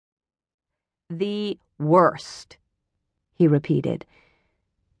The worst, he repeated.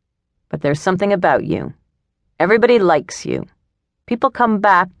 But there's something about you. Everybody likes you. People come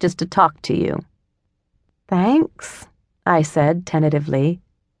back just to talk to you. Thanks, I said tentatively.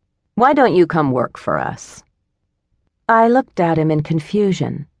 Why don't you come work for us? I looked at him in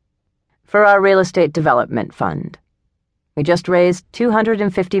confusion. For our real estate development fund. We just raised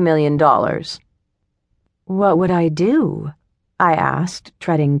 $250 million. What would I do? I asked,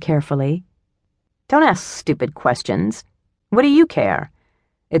 treading carefully. Don't ask stupid questions. What do you care?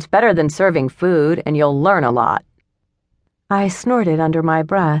 It's better than serving food, and you'll learn a lot. I snorted under my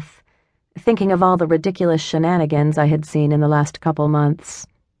breath, thinking of all the ridiculous shenanigans I had seen in the last couple months.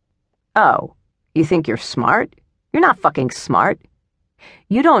 Oh, you think you're smart? You're not fucking smart.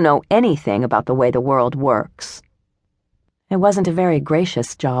 You don't know anything about the way the world works. It wasn't a very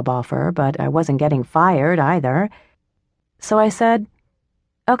gracious job offer, but I wasn't getting fired either. So I said,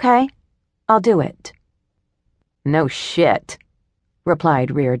 "Okay, I'll do it." "No shit,"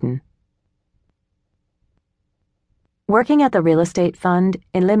 replied Reardon. Working at the real estate fund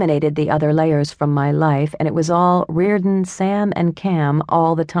eliminated the other layers from my life, and it was all Reardon, Sam, and Cam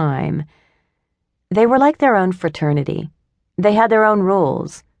all the time. They were like their own fraternity. They had their own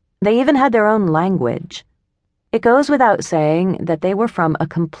rules. They even had their own language. It goes without saying that they were from a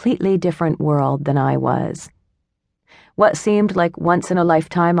completely different world than I was. What seemed like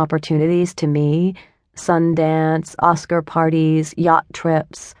once-in-a-lifetime opportunities to me, Sundance, Oscar parties, yacht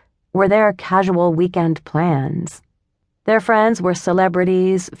trips, were their casual weekend plans. Their friends were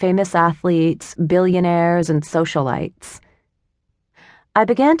celebrities, famous athletes, billionaires, and socialites. I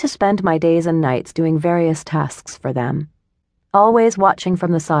began to spend my days and nights doing various tasks for them, always watching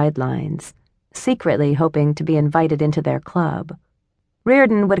from the sidelines, secretly hoping to be invited into their club.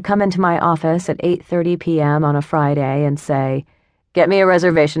 Reardon would come into my office at 8:30 p.m. on a Friday and say, "Get me a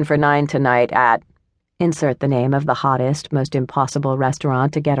reservation for 9 tonight at..." Insert the name of the hottest, most impossible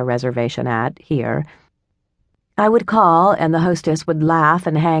restaurant to get a reservation at here. I would call, and the hostess would laugh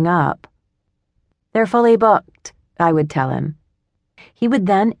and hang up. "They're fully booked," I would tell him. He would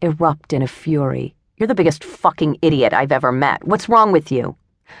then erupt in a fury. "You're the biggest fucking idiot I've ever met. What's wrong with you?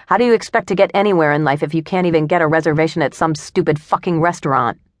 How do you expect to get anywhere in life if you can't even get a reservation at some stupid fucking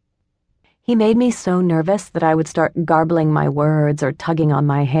restaurant?" He made me so nervous that I would start garbling my words or tugging on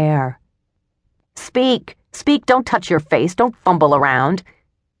my hair. "Speak! Speak! Don't touch your face! Don't fumble around!"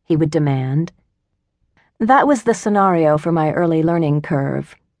 he would demand. That was the scenario for my early learning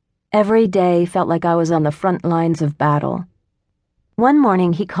curve. Every day felt like I was on the front lines of battle. One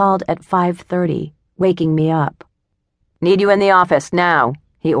morning he called at 5:30, waking me up. "Need you in the office, now,"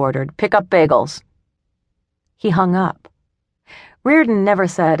 he ordered. "Pick up bagels." He hung up. Reardon never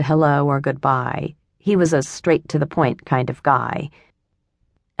said hello or goodbye. He was a straight-to-the-point kind of guy.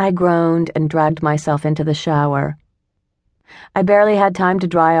 I groaned and dragged myself into the shower. I barely had time to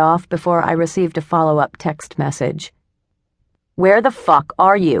dry off before I received a follow-up text message. "Where the fuck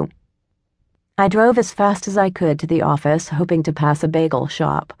are you?" I drove as fast as I could to the office, hoping to pass a bagel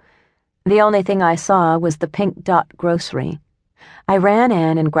shop. The only thing I saw was the Pink Dot grocery. I ran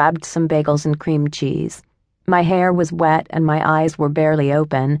in and grabbed some bagels and cream cheese. My hair was wet and my eyes were barely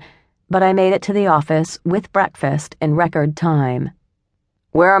open, but I made it to the office with breakfast in record time.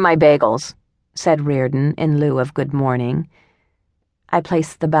 "Where are my bagels?" said Reardon in lieu of good morning. I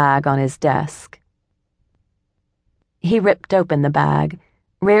placed the bag on his desk. He ripped open the bag.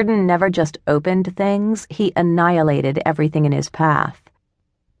 Reardon never just opened things, he annihilated everything in his path.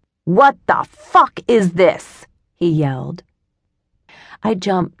 "What the fuck is this?" he yelled. I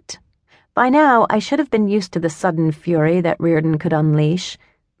jumped. By now, I should have been used to the sudden fury that Reardon could unleash,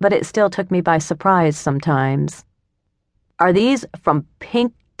 but it still took me by surprise sometimes. "Are these from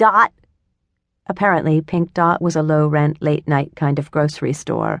Pink Dot?" Apparently, Pink Dot was a low-rent, late-night kind of grocery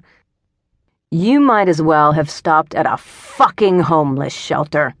store. "You might as well have stopped at a fucking homeless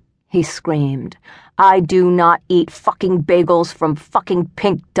shelter," he screamed. "I do not eat fucking bagels from fucking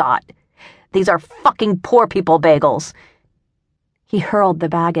Pink Dot. These are fucking poor people bagels." He hurled the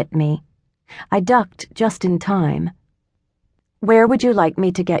bag at me. I ducked just in time. "Where would you like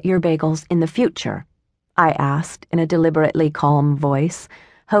me to get your bagels in the future?" I asked in a deliberately calm voice,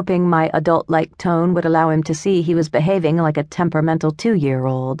 hoping my adult-like tone would allow him to see he was behaving like a temperamental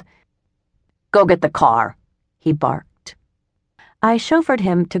 2-year-old. "Go get the car," he barked. I chauffeured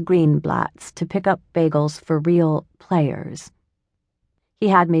him to Greenblatt's to pick up bagels for real players. He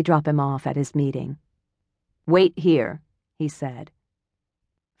had me drop him off at his meeting. "Wait here," he said.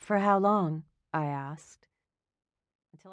 "For how long?" I asked.